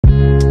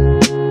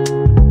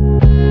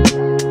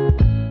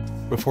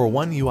For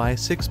One UI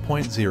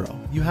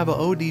 6.0, you have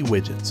AOD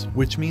widgets,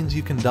 which means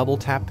you can double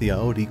tap the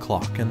AOD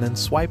clock and then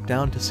swipe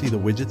down to see the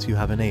widgets you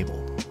have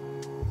enabled.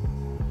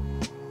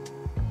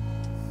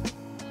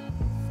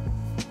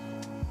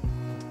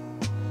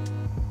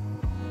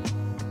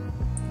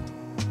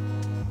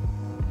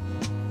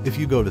 If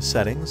you go to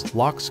Settings,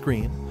 Lock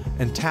Screen,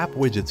 and tap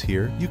Widgets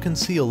here, you can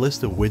see a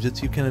list of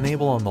widgets you can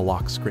enable on the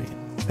lock screen.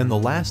 And the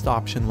last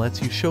option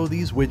lets you show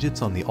these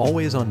widgets on the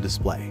Always On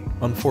display.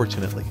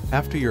 Unfortunately,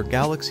 after your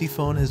Galaxy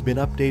phone has been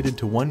updated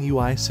to One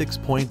UI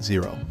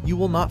 6.0, you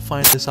will not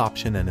find this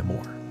option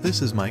anymore.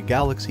 This is my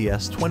Galaxy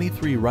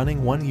S23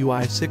 running One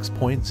UI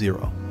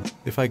 6.0.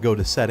 If I go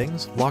to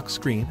Settings, Lock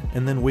Screen,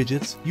 and then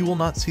Widgets, you will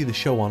not see the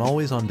Show on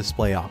Always On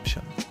display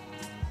option.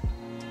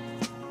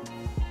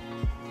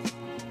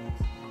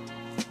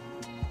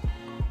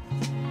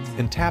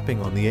 And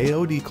tapping on the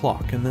AOD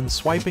clock and then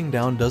swiping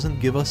down doesn't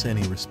give us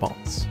any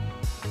response.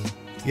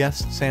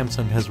 Yes,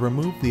 Samsung has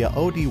removed the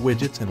AOD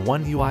widgets in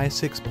One UI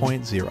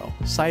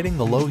 6.0, citing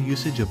the low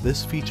usage of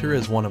this feature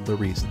as one of the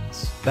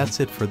reasons. That's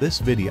it for this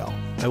video.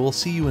 I will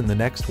see you in the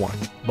next one.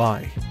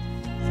 Bye.